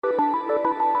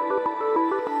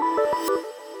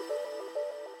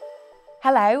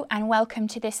Hello and welcome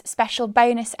to this special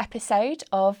bonus episode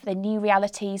of the New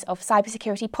Realities of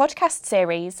Cybersecurity podcast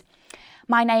series.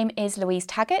 My name is Louise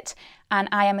Taggart and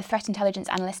I am a threat intelligence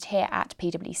analyst here at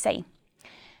PwC.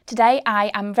 Today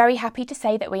I am very happy to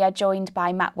say that we are joined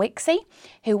by Matt Wixey,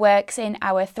 who works in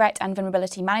our threat and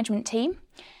vulnerability management team,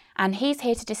 and he's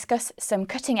here to discuss some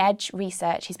cutting edge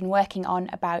research he's been working on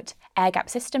about air-gap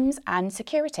systems and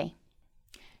security.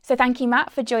 So thank you,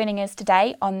 Matt, for joining us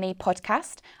today on the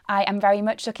podcast. I am very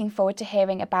much looking forward to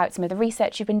hearing about some of the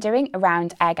research you've been doing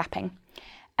around air gapping.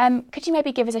 Could you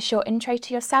maybe give us a short intro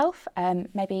to yourself,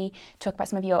 maybe talk about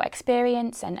some of your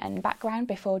experience and background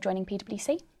before joining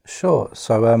PwC? Sure.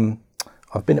 So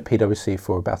I've been at PwC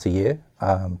for about a year.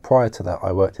 Prior to that,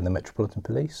 I worked in the Metropolitan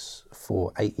Police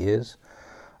for 8 years.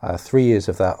 3 years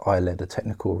of that, I led a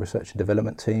technical research and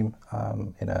development team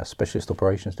in a specialist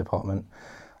operations department.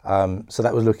 So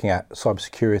that was looking at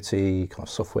cybersecurity, kind of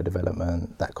software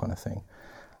development, that kind of thing.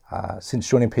 Since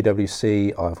joining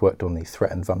PwC, I've worked on the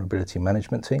threat and vulnerability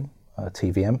management team,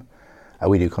 TVM.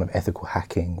 We do kind of ethical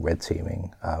hacking, red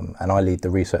teaming, and I lead the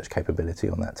research capability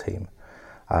on that team.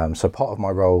 So part of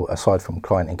my role, aside from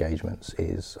client engagements,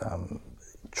 is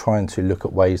trying to look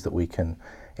at ways that we can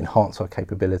enhance our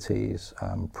capabilities,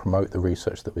 promote the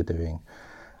research that we're doing,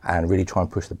 and really try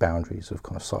and push the boundaries of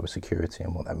kind of cybersecurity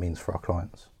and what that means for our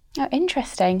clients. Oh,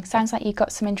 interesting. Sounds like you've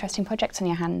got some interesting projects on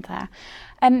your hand there.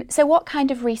 So what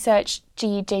kind of research do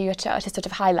you do at a sort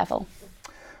of high level?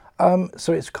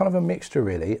 So it's kind of a mixture,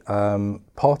 really.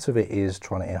 Part of it is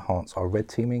trying to enhance our red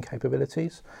teaming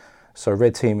capabilities. So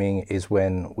red teaming is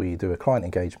when we do a client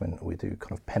engagement, we do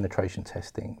kind of penetration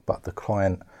testing, but the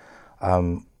client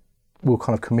will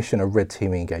kind of commission a red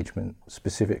teaming engagement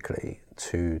specifically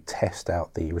to test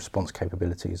out the response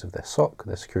capabilities of their SOC,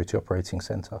 their Security Operating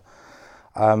Center.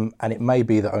 And it may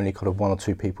be that only kind of one or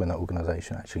two people in that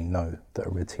organisation actually know that a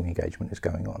red team engagement is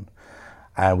going on.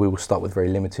 And we will start with very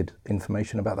limited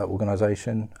information about that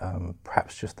organisation,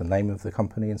 perhaps just the name of the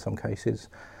company in some cases.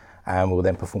 And we'll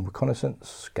then perform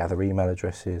reconnaissance, gather email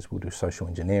addresses, we'll do social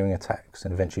engineering attacks,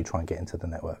 and eventually try and get into the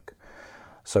network.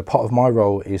 So part of my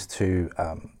role is to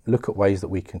look at ways that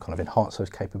we can kind of enhance those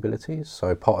capabilities.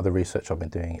 So part of the research I've been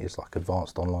doing is like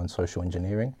advanced online social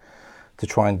engineering to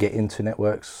try and get into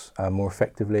networks more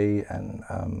effectively. And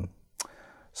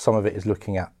some of it is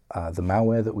looking at the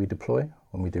malware that we deploy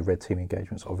when we do red team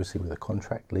engagements, obviously with a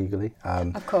contract legally.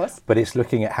 Of course. But it's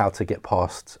looking at how to get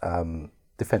past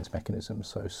defense mechanisms,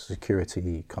 so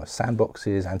security kind of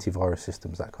sandboxes, antivirus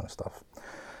systems, that kind of stuff.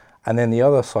 And then the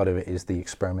other side of it is the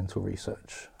experimental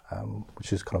research,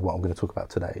 which is kind of what I'm going to talk about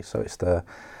today. So it's the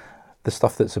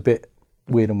stuff that's a bit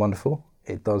weird and wonderful.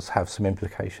 It does have some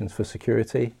implications for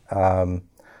security,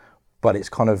 but it's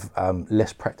kind of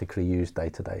less practically used day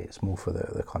to day. It's more for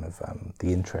the kind of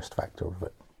the interest factor of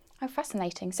it. Oh,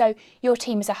 fascinating. So your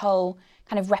team as a whole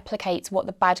kind of replicates what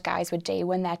the bad guys would do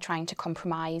when they're trying to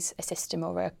compromise a system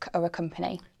or a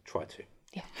company? Try to.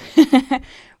 Yeah,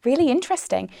 really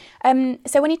interesting.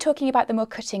 So when you're talking about the more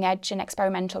cutting edge and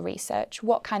experimental research,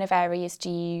 what kind of areas do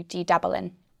you dabble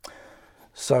in?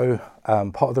 So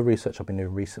part of the research I've been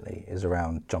doing recently is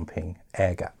around jumping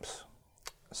air gaps.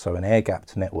 So an air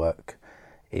gapped network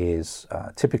is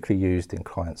typically used in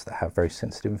clients that have very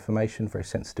sensitive information, very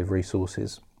sensitive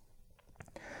resources.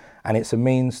 And it's a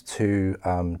means to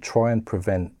try and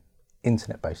prevent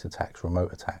internet-based attacks,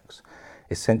 remote attacks.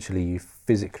 Essentially, you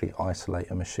physically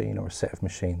isolate a machine or a set of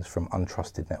machines from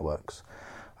untrusted networks.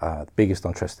 The biggest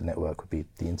untrusted network would be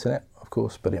the internet, of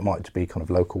course, but it might be kind of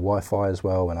local Wi-Fi as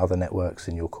well and other networks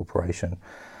in your corporation.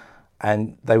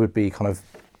 And they would be kind of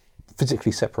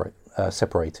physically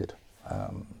separated.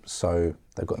 So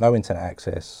they've got no internet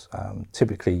access.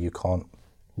 Typically, you can't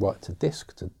write to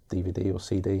disk, to DVD or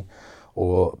CD,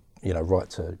 or write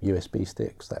to USB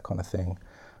sticks, that kind of thing.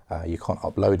 You can't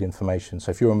upload information.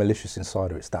 So if you're a malicious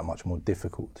insider, it's that much more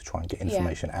difficult to try and get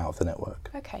information out of the network.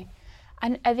 Okay.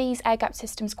 And are these air-gap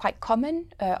systems quite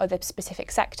common? Are there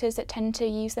specific sectors that tend to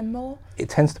use them more? It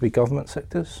tends to be government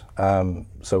sectors.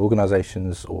 So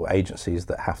organisations or agencies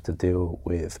that have to deal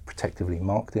with protectively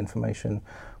marked information,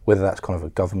 whether that's kind of a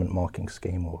government marking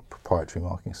scheme or proprietary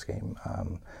marking scheme.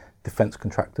 Defence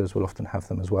contractors will often have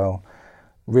them as well.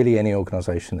 Really any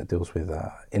organisation that deals with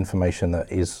information that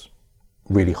is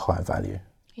really high value.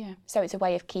 Yeah, so it's a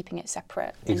way of keeping it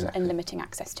separate and limiting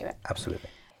access to it. Absolutely.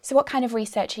 So what kind of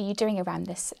research are you doing around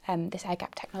this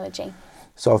air-gap technology?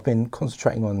 So I've been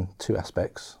concentrating on two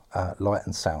aspects, light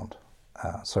and sound.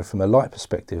 So from a light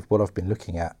perspective, what I've been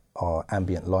looking at are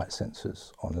ambient light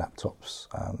sensors on laptops.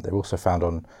 They're also found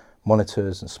on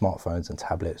monitors and smartphones and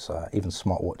tablets, even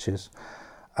smartwatches.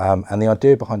 And the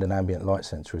idea behind an ambient light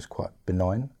sensor is quite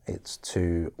benign. It's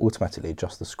to automatically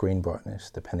adjust the screen brightness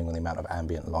depending on the amount of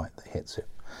ambient light that hits it.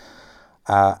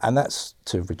 And that's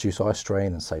to reduce eye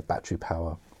strain and save battery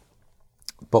power.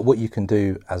 But what you can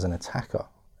do as an attacker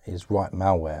is write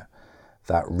malware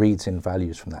that reads in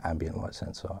values from that ambient light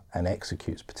sensor and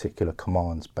executes particular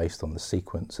commands based on the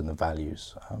sequence and the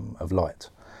values of light.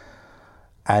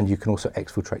 And you can also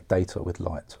exfiltrate data with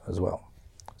light as well.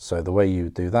 So the way you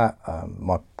do that,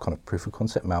 my kind of proof of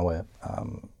concept malware,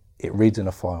 it reads in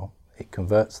a file, it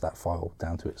converts that file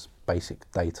down to its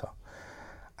basic data,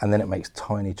 and then it makes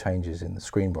tiny changes in the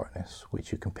screen brightness,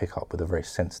 which you can pick up with a very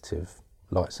sensitive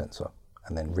light sensor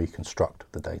and then reconstruct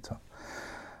the data.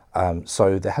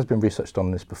 So there has been research done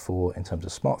on this before in terms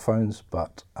of smartphones,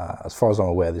 but as far as I'm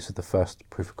aware, this is the first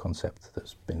proof of concept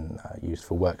that's been used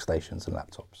for workstations and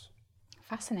laptops.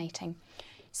 Fascinating.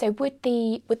 So would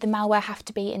the malware have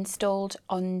to be installed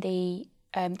on the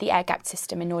air-gapped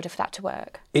system in order for that to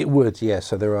work? It would, yeah.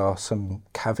 So there are some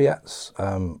caveats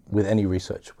with any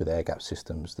research with air-gapped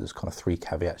systems. There's kind of 3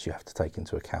 caveats you have to take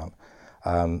into account.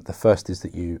 The first is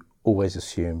that you always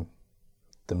assume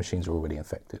the machines are already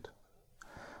infected.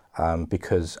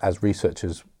 Because as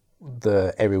researchers,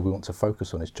 the area we want to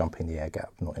focus on is jumping the air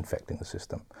gap, not infecting the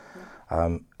system.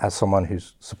 As someone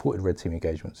who's supported red team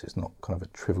engagements, it's not kind of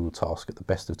a trivial task at the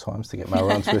best of times to get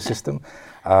malware onto a system.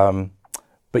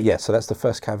 But yeah, so that's the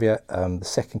first caveat. The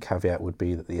second caveat would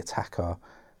be that the attacker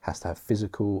has to have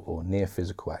physical or near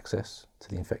physical access to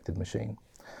the infected machine.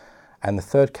 And the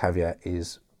third caveat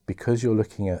is because you're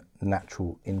looking at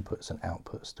natural inputs and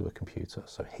outputs to a computer,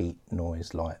 so heat,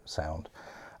 noise, light, sound,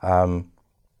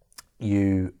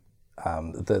 the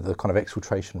kind of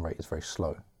exfiltration rate is very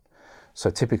slow. So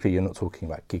typically you're not talking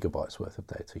about gigabytes worth of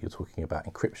data, you're talking about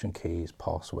encryption keys,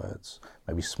 passwords,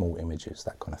 maybe small images,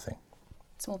 that kind of thing.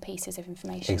 Small pieces of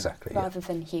information. Exactly. Rather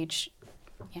than huge,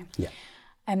 yeah. Yeah.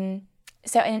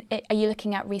 So are you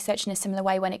looking at research in a similar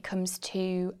way when it comes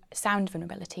to sound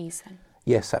vulnerabilities then?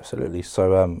 Yes, absolutely.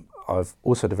 So I've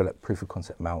also developed proof of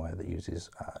concept malware that uses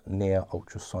near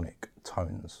ultrasonic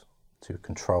tones to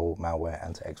control malware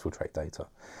and to exfiltrate data.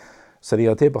 So the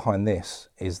idea behind this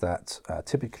is that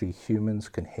typically humans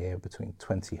can hear between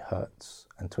 20 hertz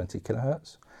and 20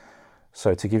 kilohertz.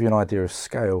 So to give you an idea of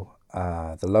scale,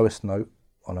 the lowest note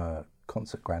on a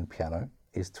concert grand piano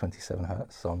is 27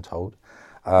 hertz, so I'm told.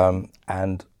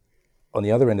 And on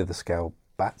the other end of the scale,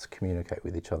 bats communicate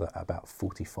with each other at about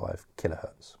 45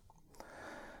 kilohertz.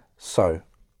 So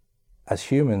as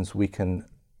humans, we can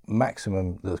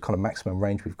the kind of maximum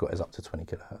range we've got is up to 20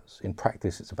 kilohertz. In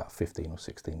practice, it's about 15 or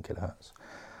 16 kilohertz.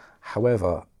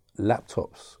 However,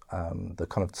 laptops, the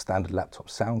kind of standard laptop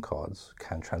sound cards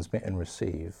can transmit and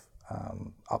receive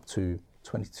up to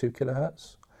 22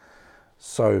 kilohertz.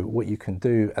 So what you can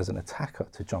do as an attacker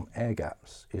to jump air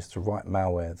gaps is to write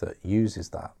malware that uses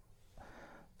that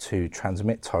to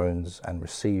transmit tones and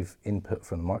receive input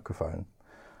from the microphone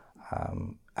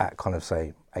at kind of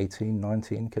say 18,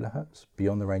 19 kilohertz,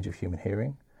 beyond the range of human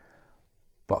hearing,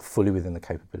 but fully within the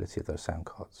capability of those sound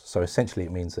cards. So essentially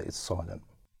it means that it's silent.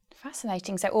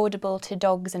 Fascinating. So audible to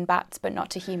dogs and bats, but not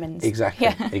to humans. Exactly,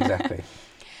 yeah. Exactly.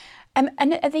 And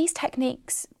are these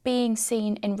techniques being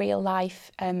seen in real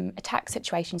life attack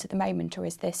situations at the moment, or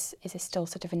is this still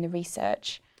sort of in the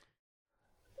research?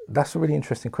 That's a really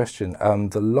interesting question.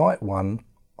 The light one,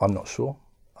 I'm not sure.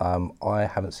 I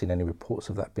haven't seen any reports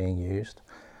of that being used.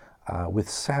 With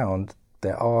sound,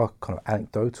 there are kind of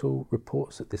anecdotal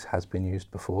reports that this has been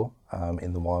used before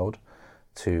in the wild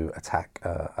to attack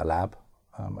a lab,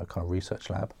 a kind of research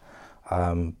lab.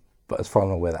 But as far as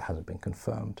I'm aware, that hasn't been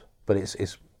confirmed. But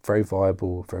it's very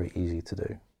viable, very easy to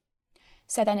do.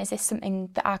 So then is this something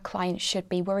that our clients should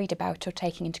be worried about or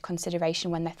taking into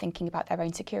consideration when they're thinking about their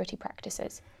own security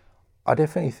practices? I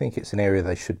definitely think it's an area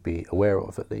they should be aware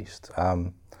of at least.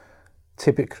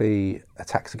 Typically,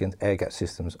 attacks against air-gapped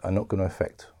systems are not going to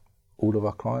affect all of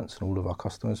our clients and all of our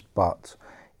customers, but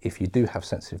if you do have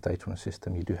sensitive data on a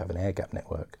system, you do have an air-gapped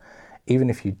network, even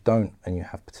if you don't and you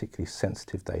have particularly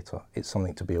sensitive data, it's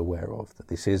something to be aware of, that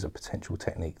this is a potential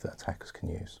technique that attackers can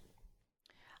use.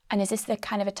 And is this the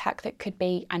kind of attack that could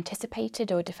be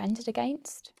anticipated or defended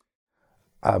against?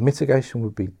 Mitigation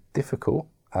would be difficult,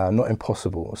 not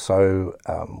impossible. So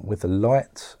with a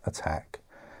light attack,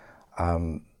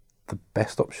 the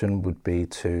best option would be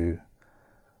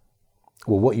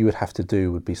what you would have to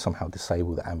do would be somehow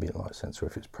disable the ambient light sensor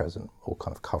if it's present, or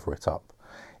kind of cover it up.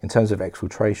 In terms of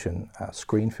exfiltration,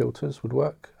 screen filters would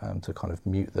work to kind of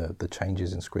mute the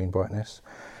changes in screen brightness.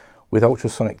 With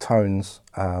ultrasonic tones,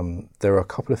 there are a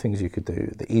couple of things you could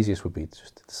do. The easiest would be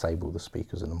just to disable the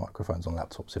speakers and the microphones on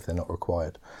laptops if they're not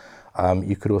required.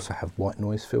 You could also have white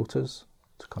noise filters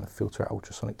to kind of filter out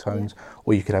ultrasonic tones,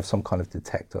 or you could have some kind of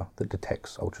detector that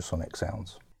detects ultrasonic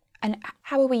sounds. And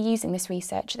how are we using this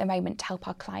research at the moment to help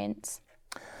our clients?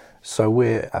 So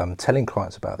we're telling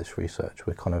clients about this research.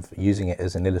 We're kind of using it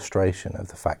as an illustration of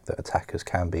the fact that attackers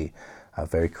can be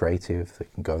very creative. They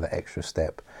can go that extra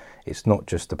step. It's not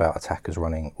just about attackers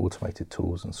running automated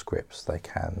tools and scripts. They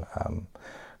can kind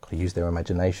of use their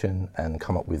imagination and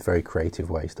come up with very creative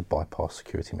ways to bypass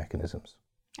security mechanisms.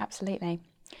 Absolutely.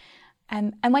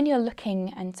 And when you're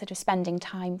looking and sort of spending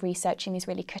time researching these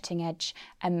really cutting edge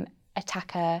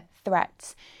attacker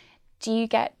threats, do you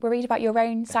get worried about your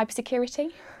own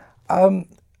cybersecurity?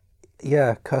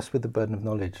 Yeah, cursed with the burden of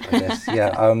knowledge, I guess.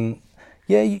 Yeah,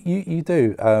 you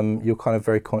do. You're kind of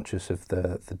very conscious of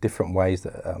the different ways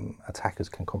that attackers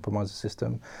can compromise the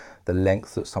system, the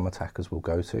length that some attackers will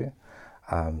go to.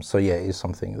 So yeah, it is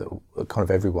something that kind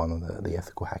of everyone on the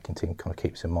ethical hacking team kind of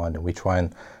keeps in mind, and we try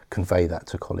and convey that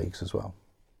to colleagues as well.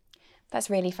 That's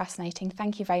really fascinating.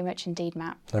 Thank you very much indeed,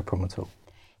 Matt. No problem at all.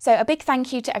 So a big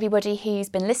thank you to everybody who's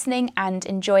been listening and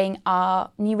enjoying our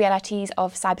New Realities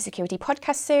of Cybersecurity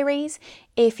podcast series.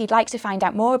 If you'd like to find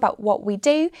out more about what we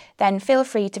do, then feel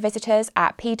free to visit us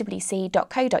at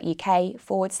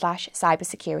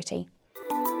pwc.co.uk/cybersecurity.